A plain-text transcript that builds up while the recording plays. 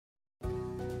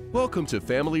Welcome to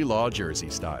Family Law Jersey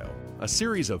Style, a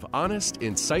series of honest,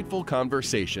 insightful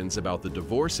conversations about the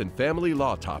divorce and family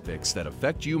law topics that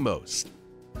affect you most,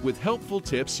 with helpful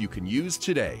tips you can use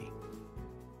today.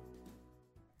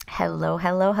 Hello,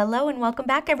 and welcome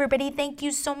back, everybody. Thank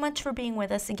you so much for being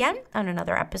with us again on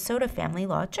another episode of Family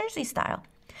Law Jersey Style.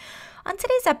 On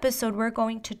today's episode, we're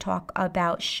going to talk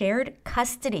about shared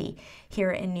custody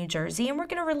here in New Jersey, and we're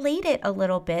going to relate it a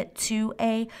little bit to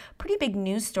a pretty big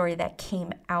news story that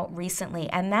came out recently,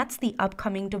 and that's the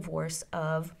upcoming divorce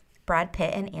of Brad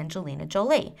Pitt and Angelina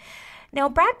Jolie. Now,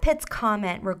 Brad Pitt's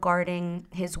comment regarding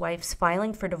his wife's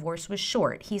filing for divorce was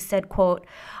short. He said, quote,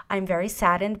 "I'm very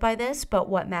saddened by this, but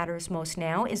what matters most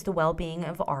now is the well-being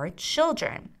of our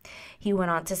children." He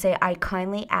went on to say, "I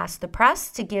kindly ask the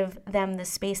press to give them the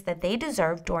space that they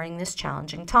deserve during this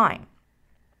challenging time."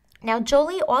 Now,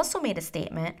 Jolie also made a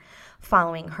statement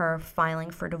following her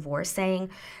filing for divorce,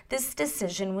 saying this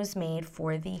decision was made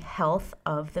for the health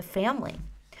of the family.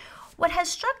 What has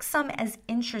struck some as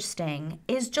interesting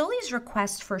is Jolie's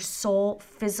request for sole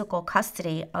physical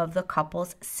custody of the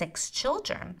couple's 6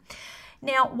 children.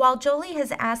 Now, while Jolie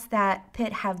has asked that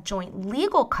Pitt have joint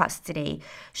legal custody,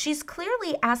 she's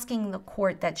clearly asking the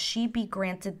court that she be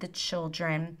granted the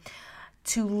children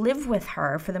to live with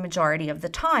her for the majority of the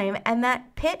time, and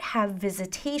that Pitt have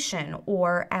visitation,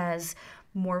 or as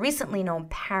more recently known,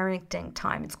 parenting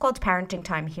time. It's called parenting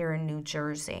time here in New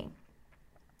Jersey.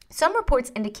 Some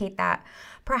reports indicate that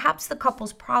perhaps the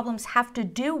couple's problems have to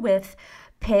do with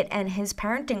Pitt and his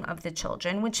parenting of the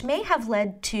children, which may have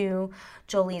led to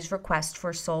Jolie's request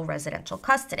for sole residential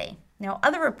custody. Now,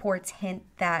 other reports hint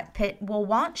that Pitt will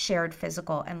want shared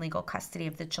physical and legal custody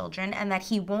of the children, and that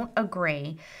he won't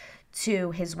agree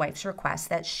to his wife's request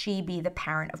that she be the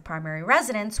parent of primary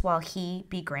residence while he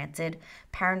be granted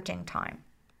parenting time.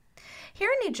 Here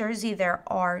in New Jersey, there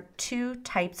are 2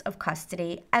 types of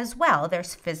custody as well.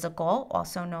 There's physical,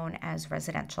 also known as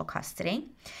residential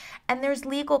custody, and there's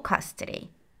legal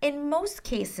custody. In most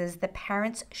cases, the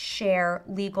parents share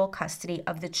legal custody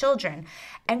of the children,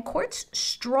 and courts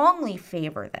strongly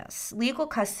favor this. Legal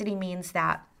custody means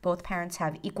that both parents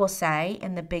have equal say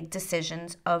in the big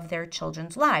decisions of their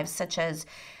children's lives, such as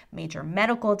major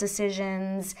medical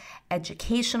decisions,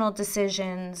 educational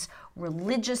decisions,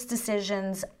 religious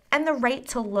decisions, and the right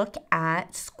to look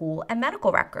at school and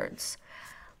medical records.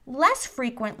 Less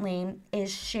frequently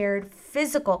is shared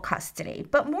physical custody,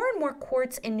 but more and more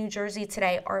courts in New Jersey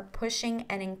today are pushing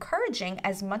and encouraging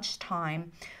as much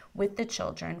time with the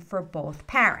children for both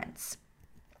parents.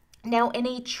 Now, in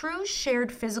a true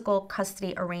shared physical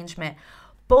custody arrangement,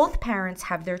 both parents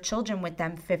have their children with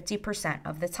them 50%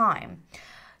 of the time.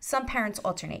 Some parents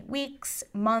alternate weeks,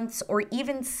 months, or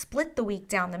even split the week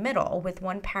down the middle, with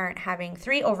one parent having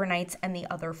 3 overnights and the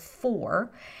other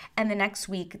 4, and the next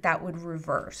week that would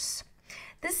reverse.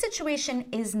 This situation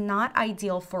is not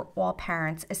ideal for all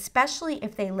parents, especially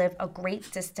if they live a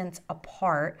great distance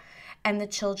apart and the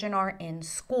children are in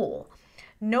school.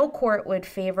 No court would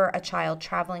favor a child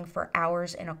traveling for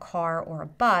hours in a car or a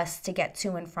bus to get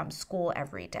to and from school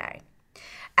every day.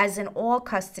 As in all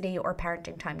custody or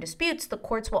parenting time disputes, the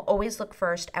courts will always look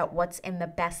first at what's in the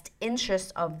best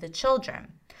interest of the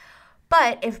children.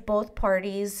 But if both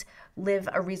parties live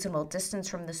a reasonable distance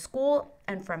from the school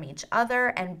and from each other,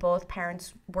 and both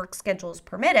parents' work schedules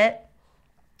permit it,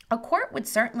 a court would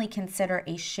certainly consider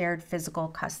a shared physical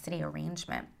custody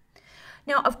arrangement.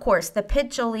 Now, of course, the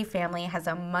Pitt-Jolie family has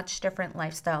a much different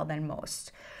lifestyle than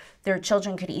most. Their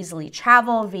children could easily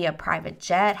travel via private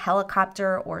jet,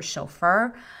 helicopter, or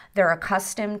chauffeur. They're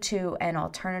accustomed to an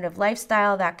alternative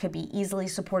lifestyle that could be easily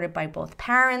supported by both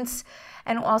parents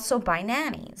and also by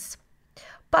nannies.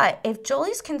 But if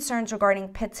Jolie's concerns regarding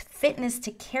Pitt's fitness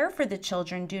to care for the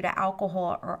children due to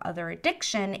alcohol or other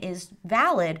addiction is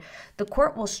valid, the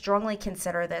court will strongly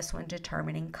consider this when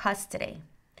determining custody.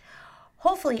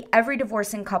 Hopefully, every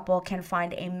divorcing couple can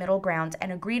find a middle ground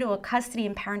and agree to a custody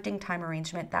and parenting time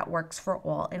arrangement that works for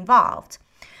all involved.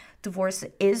 Divorce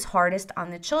is hardest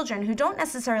on the children, who don't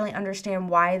necessarily understand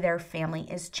why their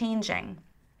family is changing.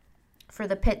 For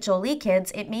the Pitt-Jolie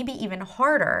kids, it may be even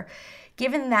harder,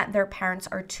 given that their parents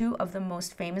are 2 of the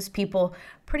most famous people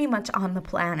pretty much on the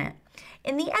planet.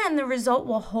 In the end, the result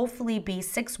will hopefully be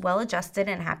 6 well-adjusted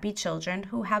and happy children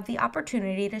who have the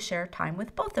opportunity to share time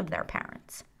with both of their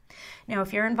parents. Now,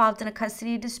 if you're involved in a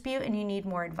custody dispute and you need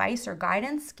more advice or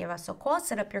guidance, give us a call,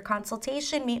 set up your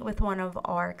consultation, meet with one of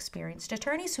our experienced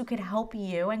attorneys who could help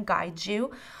you and guide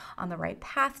you on the right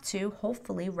path to,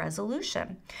 hopefully,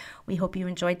 resolution. We hope you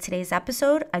enjoyed today's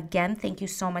episode. Again, thank you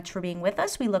so much for being with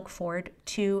us. We look forward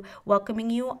to welcoming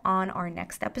you on our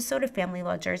next episode of Family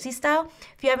Law Jersey Style.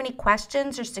 If you have any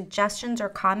questions or suggestions or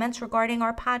comments regarding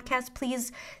our podcast,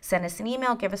 please send us an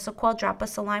email, give us a call, drop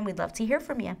us a line. We'd love to hear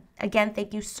from you. Again,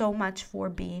 thank you so much for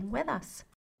being with us.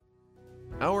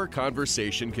 Our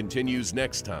conversation continues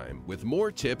next time with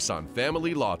more tips on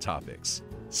family law topics.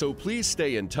 So please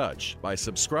stay in touch by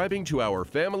subscribing to our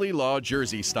Family Law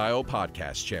Jersey Style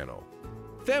podcast channel.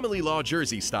 Family Law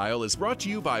Jersey Style is brought to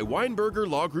you by Weinberger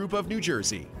Law Group of New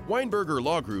Jersey. Weinberger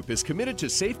Law Group is committed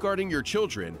to safeguarding your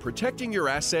children, protecting your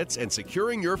assets, and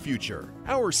securing your future.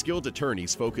 Our skilled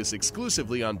attorneys focus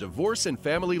exclusively on divorce and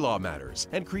family law matters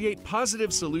and create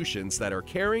positive solutions that are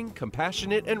caring,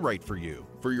 compassionate, and right for you.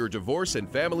 For your divorce and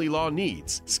family law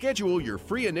needs, schedule your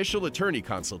free initial attorney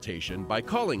consultation by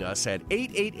calling us at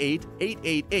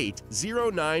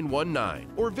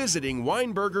 888-888-0919 or visiting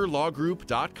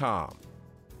WeinbergerLawGroup.com.